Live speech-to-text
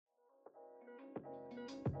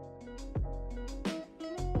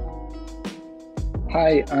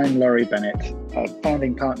Hi, I'm Laurie Bennett, a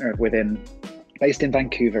founding partner of Within, based in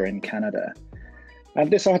Vancouver in Canada.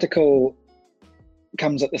 This article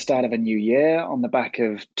comes at the start of a new year on the back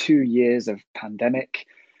of 2 years of pandemic,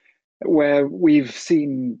 where we've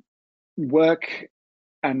seen work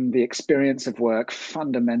and the experience of work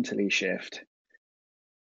fundamentally shift.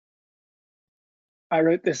 I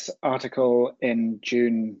wrote this article in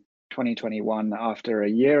June 2021 after a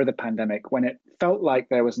year of the pandemic, when it felt like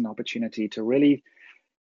there was an opportunity to really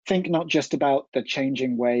think not just about the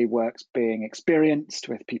changing way work's being experienced,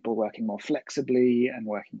 with people working more flexibly and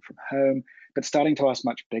working from home, but starting to ask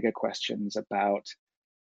much bigger questions about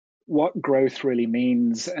what growth really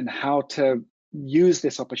means and how to use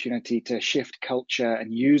this opportunity to shift culture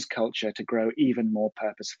and use culture to grow even more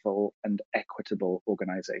purposeful and equitable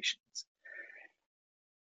organizations.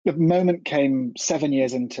 The moment came 7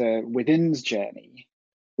 years into Within's journey,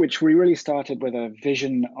 which we really started with a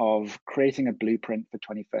vision of creating a blueprint for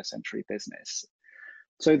 21st century business.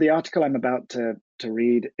 So the article I'm about to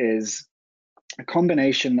read is a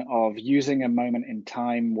combination of using a moment in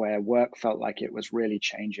time where work felt like it was really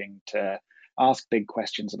changing to ask big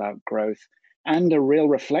questions about growth, and a real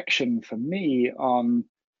reflection for me on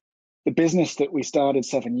the business that we started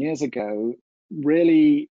 7 years ago,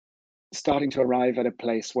 really starting to arrive at a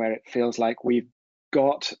place where it feels like we've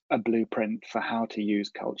got a blueprint for how to use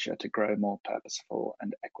culture to grow more purposeful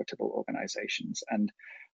and equitable organizations. And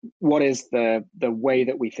what is the way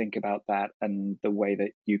that we think about that, and the way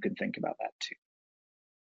that you can think about that too.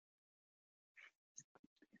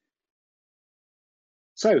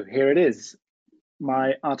 So here it is,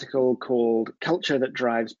 my article called Culture That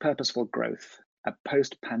Drives Purposeful Growth, a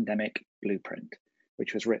Post-Pandemic Blueprint,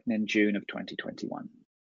 which was written in June of 2021.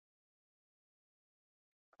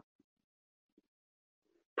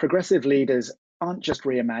 Progressive leaders aren't just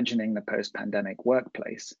reimagining the post-pandemic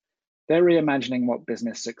workplace, they're reimagining what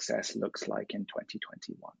business success looks like in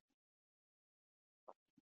 2021.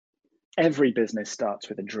 Every business starts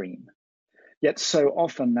with a dream, yet so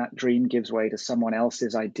often that dream gives way to someone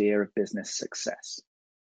else's idea of business success.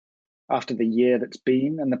 After the year that's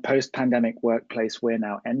been and the post-pandemic workplace we're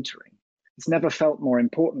now entering, it's never felt more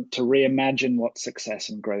important to reimagine what success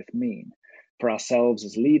and growth mean, for ourselves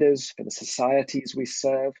as leaders, for the societies we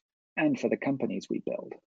serve, and for the companies we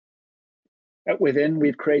build. At Within,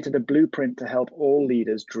 we've created a blueprint to help all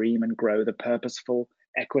leaders dream and grow the purposeful,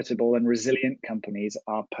 equitable, and resilient companies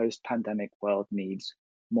our post-pandemic world needs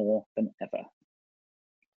more than ever.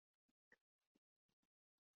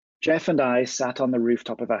 Jeff and I sat on the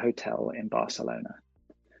rooftop of a hotel in Barcelona.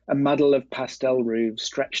 A muddle of pastel roofs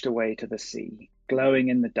stretched away to the sea, glowing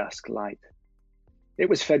in the dusk light. It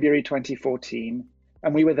was February 2014,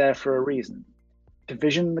 and we were there for a reason: to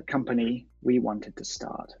vision the company we wanted to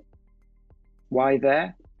start. Why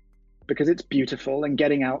there? Because it's beautiful, and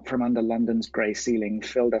getting out from under London's grey ceiling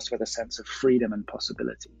filled us with a sense of freedom and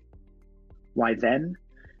possibility. Why then?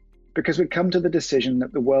 Because we'd come to the decision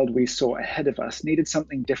that the world we saw ahead of us needed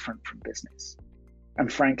something different from business.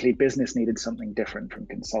 And frankly, business needed something different from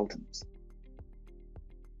consultants.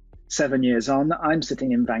 7 years on, I'm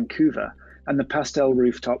sitting in Vancouver, and the pastel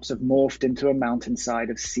rooftops have morphed into a mountainside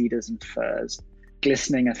of cedars and firs,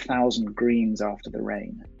 glistening 1,000 greens after the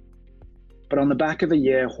rain. But on the back of a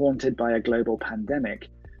year haunted by a global pandemic,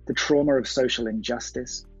 the trauma of social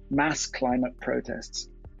injustice, mass climate protests,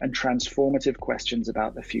 and transformative questions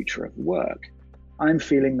about the future of work, I'm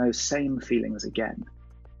feeling those same feelings again.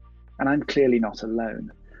 And I'm clearly not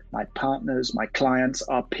alone. My partners, my clients,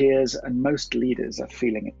 our peers, and most leaders are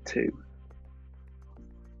feeling it too.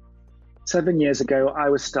 7 years ago, I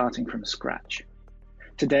was starting from scratch.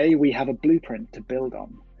 Today, we have a blueprint to build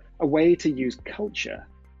on, a way to use culture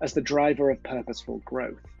as the driver of purposeful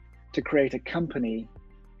growth, to create a company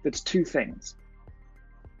that's two things.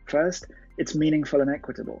 First, it's meaningful and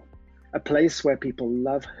equitable, a place where people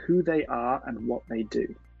love who they are and what they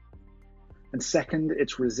do. And second,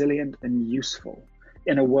 it's resilient and useful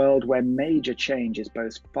in a world where major change is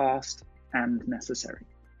both fast and necessary.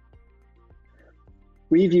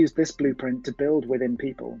 We've used this blueprint to build Within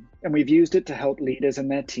people, and we've used it to help leaders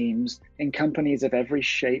and their teams in companies of every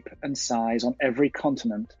shape and size on every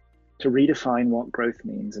continent to redefine what growth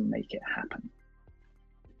means and make it happen.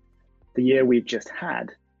 The year we've just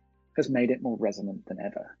had has made it more resonant than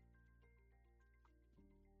ever.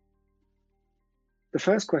 The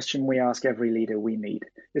first question we ask every leader we meet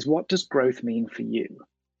is, what does growth mean for you?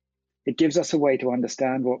 It gives us a way to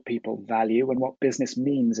understand what people value and what business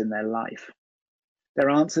means in their life. Their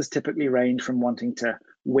answers typically range from wanting to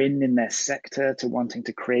win in their sector to wanting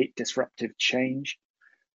to create disruptive change.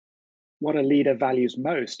 What a leader values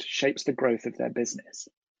most shapes the growth of their business.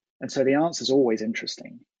 And so the answer is always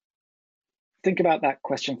interesting. Think about that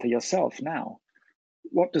question for yourself now.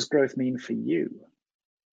 What does growth mean for you?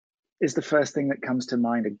 Is the first thing that comes to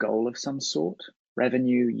mind a goal of some sort?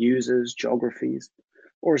 Revenue, users, geographies?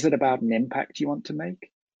 Or is it about an impact you want to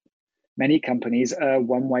make? Many companies are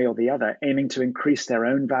one way or the other, aiming to increase their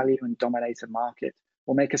own value and dominate a market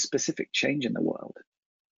or make a specific change in the world.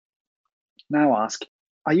 Now ask,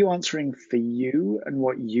 are you answering for you and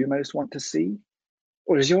what you most want to see?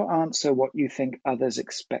 Or is your answer what you think others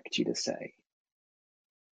expect you to say?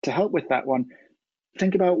 To help with that one,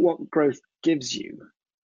 think about what growth gives you,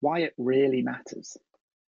 why it really matters.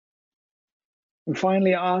 And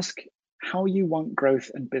finally, ask how you want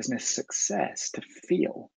growth and business success to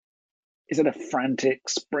feel. Is it a frantic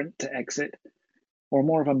sprint to exit, or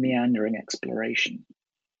more of a meandering exploration?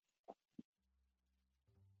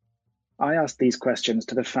 I asked these questions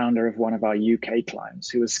to the founder of one of our UK clients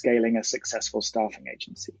who was scaling a successful staffing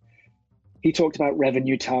agency. He talked about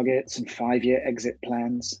revenue targets and 5-year exit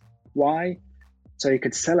plans. Why? So he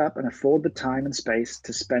could sell up and afford the time and space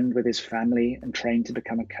to spend with his family and train to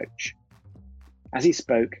become a coach. As he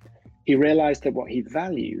spoke, he realized that what he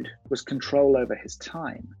valued was control over his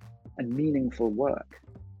time and meaningful work.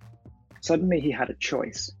 Suddenly he had a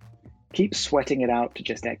choice: keep sweating it out to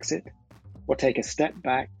just exit, or take a step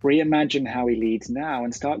back, reimagine how he leads now,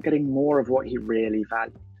 and start getting more of what he really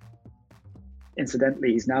valued.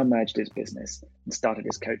 Incidentally, he's now merged his business and started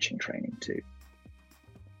his coaching training too.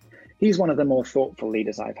 He's one of the more thoughtful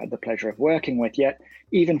leaders I've had the pleasure of working with, yet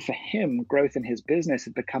even for him, growth in his business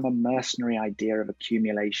had become a mercenary idea of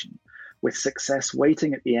accumulation, with success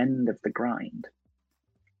waiting at the end of the grind.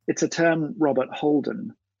 It's a term Robert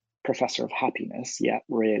Holden, professor of happiness, yet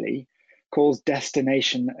really, calls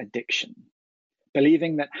destination addiction.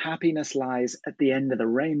 Believing that happiness lies at the end of the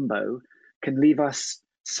rainbow can leave us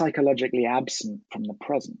psychologically absent from the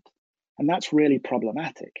present. And that's really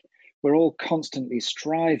problematic. We're all constantly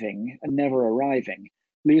striving and never arriving,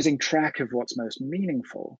 losing track of what's most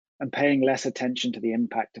meaningful and paying less attention to the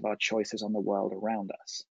impact of our choices on the world around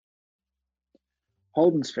us.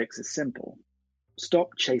 Holden's fix is simple. Stop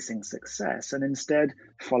chasing success and instead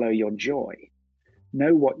follow your joy.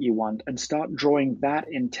 Know what you want and start drawing that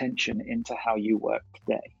intention into how you work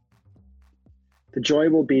today. The joy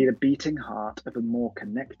will be the beating heart of a more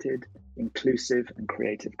connected, inclusive, and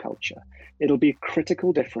creative culture. It'll be a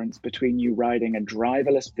critical difference between you riding a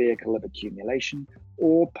driverless vehicle of accumulation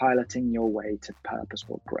or piloting your way to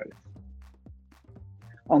purposeful growth.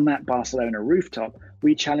 On that Barcelona rooftop,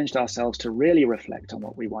 we challenged ourselves to really reflect on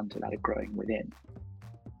what we wanted out of growing within.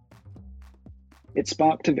 It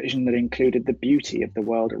sparked a vision that included the beauty of the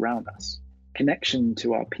world around us, connection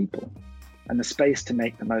to our people, and the space to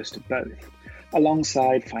make the most of both,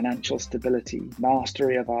 alongside financial stability,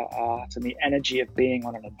 mastery of our art, and the energy of being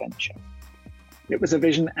on an adventure. It was a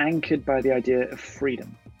vision anchored by the idea of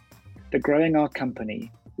freedom, that growing our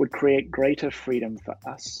company would create greater freedom for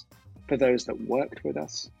us, for those that worked with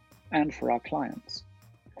us, and for our clients.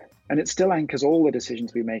 And it still anchors all the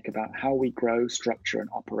decisions we make about how we grow, structure, and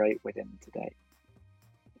operate within today.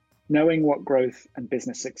 Knowing what growth and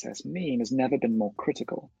business success mean has never been more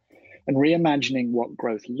critical, and reimagining what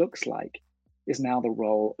growth looks like is now the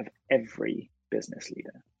role of every business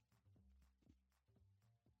leader.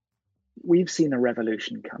 We've seen a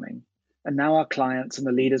revolution coming, and now our clients and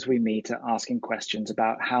the leaders we meet are asking questions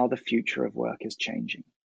about how the future of work is changing.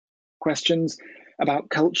 Questions about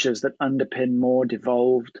cultures that underpin more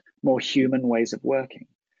devolved, more human ways of working.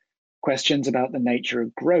 Questions about the nature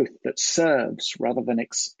of growth that serves rather than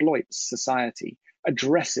exploits society,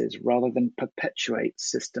 addresses rather than perpetuates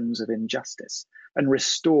systems of injustice, and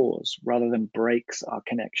restores rather than breaks our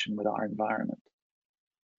connection with our environment.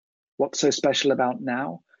 What's so special about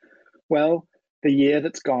now? Well, the year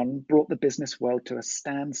that's gone brought the business world to a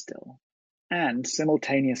standstill and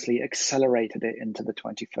simultaneously accelerated it into the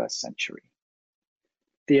 21st century.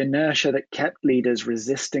 The inertia that kept leaders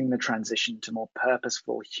resisting the transition to more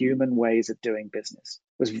purposeful human ways of doing business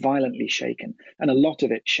was violently shaken, and a lot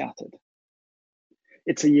of it shattered.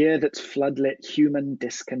 It's a year that's floodlit human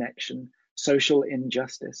disconnection, social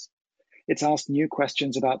injustice. It's asked new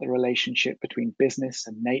questions about the relationship between business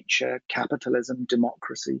and nature, capitalism,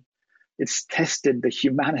 democracy. It's tested the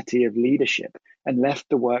humanity of leadership and left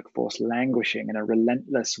the workforce languishing in a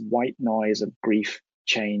relentless white noise of grief,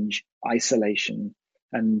 change, isolation,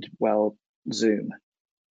 and, well, Zoom.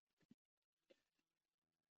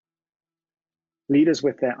 Leaders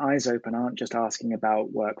with their eyes open aren't just asking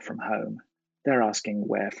about work from home, they're asking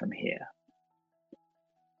where from here.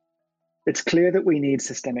 It's clear that we need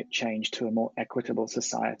systemic change to a more equitable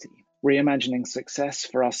society, reimagining success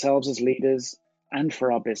for ourselves as leaders, and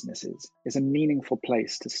for our businesses is a meaningful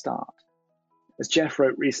place to start. As Jeff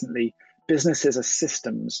wrote recently, businesses are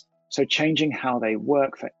systems, so changing how they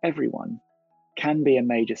work for everyone can be a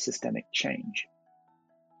major systemic change.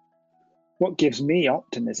 What gives me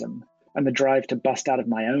optimism and the drive to bust out of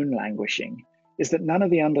my own languishing is that none of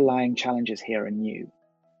the underlying challenges here are new,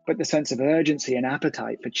 but the sense of urgency and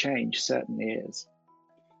appetite for change certainly is.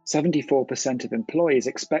 74% of employees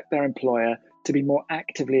expect their employer to be more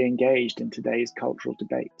actively engaged in today's cultural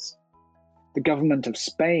debates. The government of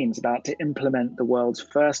Spain is about to implement the world's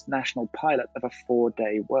first national pilot of a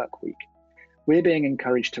 4-day work week. We're being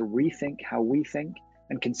encouraged to rethink how we think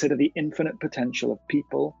and consider the infinite potential of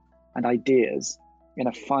people and ideas in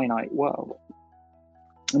a finite world.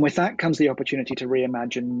 And with that comes the opportunity to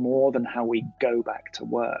reimagine more than how we go back to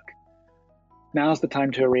work. Now's the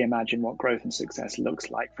time to reimagine what growth and success looks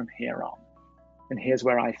like from here on. And here's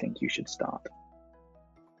where I think you should start.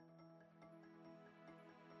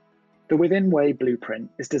 The Within Way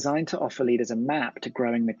Blueprint is designed to offer leaders a map to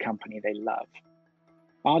growing the company they love.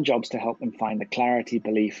 Our job's to help them find the clarity,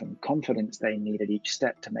 belief, and confidence they need at each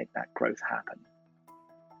step to make that growth happen.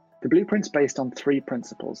 The blueprint's based on 3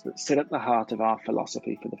 principles that sit at the heart of our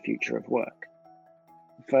philosophy for the future of work.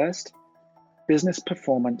 First, business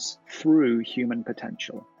performance through human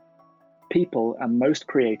potential. People are most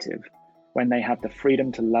creative when they have the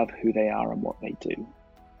freedom to love who they are and what they do.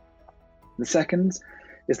 The second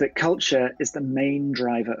is that culture is the main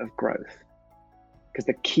driver of growth, because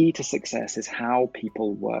the key to success is how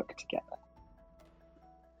people work together.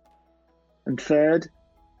 And third,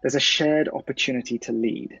 there's a shared opportunity to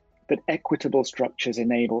lead, that equitable structures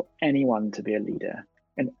enable anyone to be a leader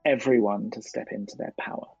and everyone to step into their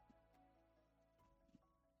power.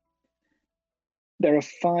 There are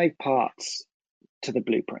 5 parts to the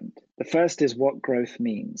blueprint. The first is what growth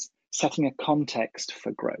means, setting a context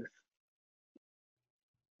for growth.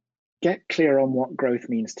 Get clear on what growth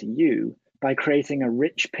means to you by creating a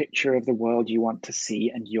rich picture of the world you want to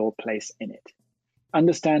see and your place in it.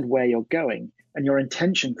 Understand where you're going and your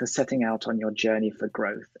intention for setting out on your journey for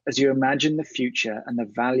growth as you imagine the future and the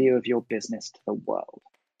value of your business to the world.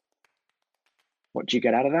 What do you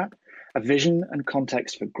get out of that? A vision and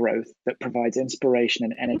context for growth that provides inspiration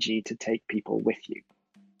and energy to take people with you.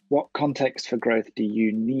 What context for growth do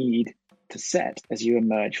you need to set as you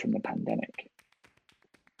emerge from the pandemic?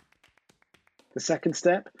 The second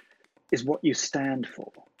step is what you stand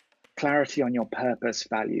for. Clarity on your purpose,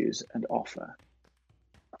 values, and offer.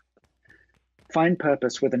 Find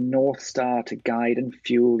purpose with a North Star to guide and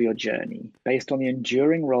fuel your journey based on the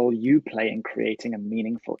enduring role you play in creating a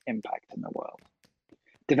meaningful impact in the world.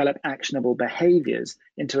 Develop actionable behaviors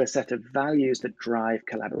into a set of values that drive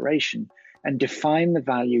collaboration and define the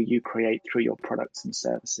value you create through your products and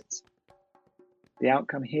services. The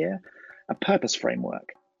outcome here, a purpose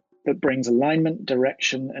framework that brings alignment,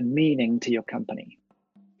 direction, and meaning to your company.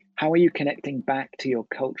 How are you connecting back to your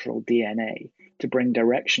cultural DNA to bring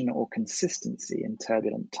direction or consistency in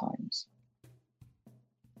turbulent times?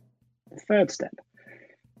 The third step,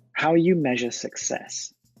 how you measure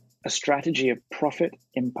success, a strategy of profit,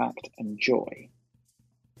 impact, and joy.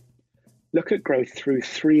 Look at growth through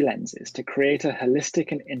 3 lenses to create a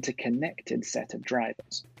holistic and interconnected set of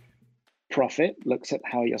drivers. Profit looks at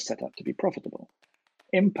how you're set up to be profitable.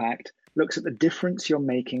 Impact looks at the difference you're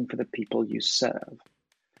making for the people you serve.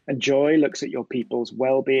 And joy looks at your people's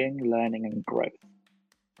well-being, learning, and growth.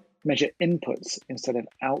 Measure inputs instead of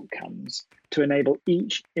outcomes to enable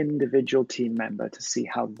each individual team member to see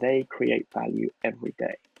how they create value every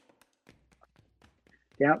day.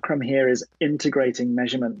 The outcome here is integrating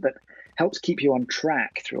measurement that helps keep you on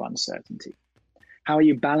track through uncertainty. How are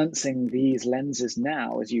you balancing these lenses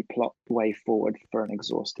now as you plot the way forward for an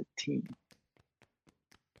exhausted team?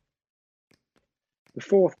 The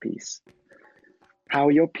fourth piece, how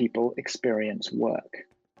your people experience work,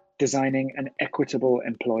 designing an equitable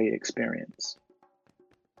employee experience.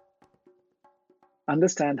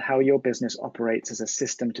 Understand how your business operates as a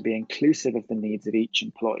system to be inclusive of the needs of each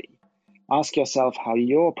employee. Ask yourself how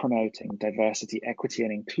you're promoting diversity, equity,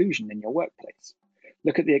 and inclusion in your workplace.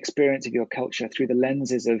 Look at the experience of your culture through the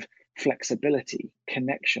lenses of flexibility,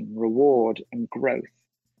 connection, reward, and growth.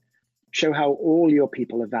 Show how all your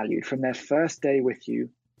people are valued from their first day with you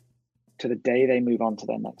to the day they move on to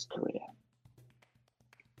their next career.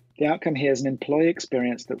 The outcome here is an employee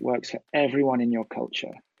experience that works for everyone in your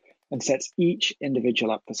culture and sets each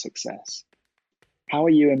individual up for success. How are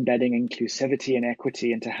you embedding inclusivity and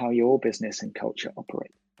equity into how your business and culture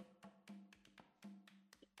operate?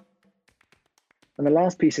 And the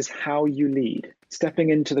last piece is how you lead, stepping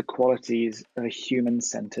into the qualities of a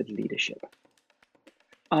human-centered leadership.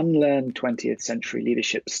 unlearn 20th century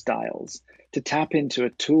leadership styles to tap into a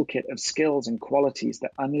toolkit of skills and qualities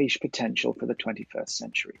that unleash potential for the 21st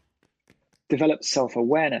century. Develop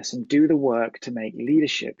self-awareness and do the work to make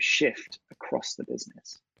leadership shift across the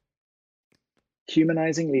business.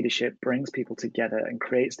 Humanizing leadership brings people together and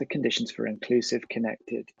creates the conditions for inclusive,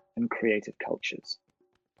 connected, and creative cultures.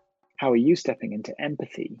 How are you stepping into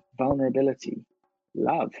empathy, vulnerability,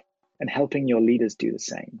 love, and helping your leaders do the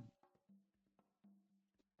same?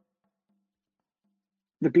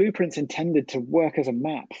 The blueprint's intended to work as a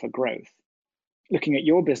map for growth. Looking at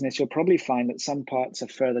your business, you'll probably find that some parts are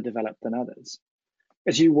further developed than others.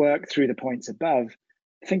 As you work through the points above,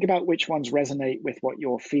 think about which ones resonate with what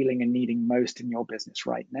you're feeling and needing most in your business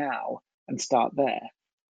right now, and start there.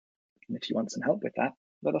 And if you want some help with that,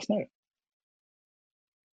 let us know.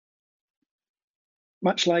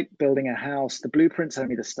 Much like building a house, the blueprint's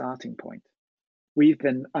only the starting point. We've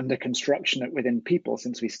been under construction at Within People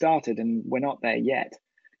since we started, and we're not there yet.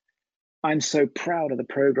 I'm so proud of the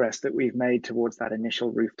progress that we've made towards that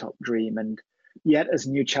initial rooftop dream, and yet as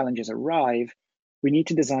new challenges arrive, we need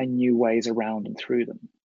to design new ways around and through them.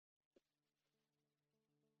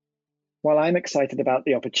 While I'm excited about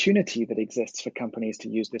the opportunity that exists for companies to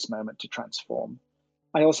use this moment to transform,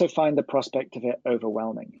 I also find the prospect of it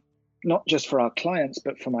overwhelming, not just for our clients,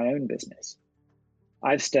 but for my own business.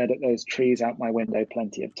 I've stared at those trees out my window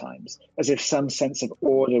plenty of times, as if some sense of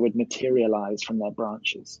order would materialize from their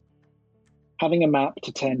branches. Having a map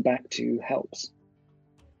to turn back to helps.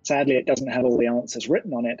 Sadly, it doesn't have all the answers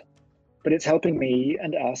written on it, but it's helping me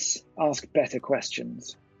and us ask better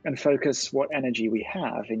questions and focus what energy we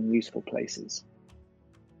have in useful places.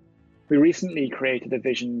 We recently created a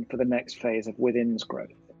vision for the next phase of Within's growth.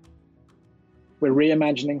 We're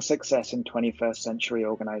reimagining success in 21st century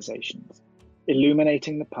organizations,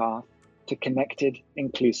 illuminating the path to connected,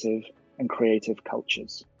 inclusive, and creative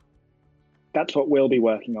cultures. That's what we'll be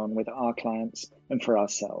working on with our clients and for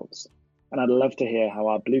ourselves. And I'd love to hear how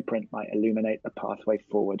our blueprint might illuminate the pathway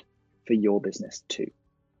forward for your business too.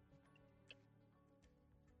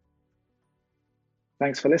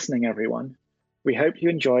 Thanks for listening, everyone. We hope you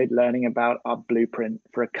enjoyed learning about our blueprint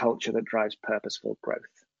for a culture that drives purposeful growth.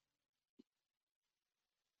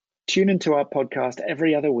 Tune into our podcast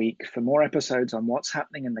every other week for more episodes on what's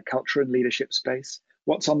happening in the culture and leadership space,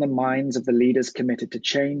 what's on the minds of the leaders committed to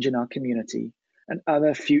change in our community, and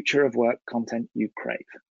other future of work content you crave.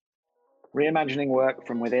 Reimagining Work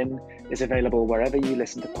from Within is available wherever you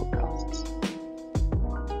listen to podcasts.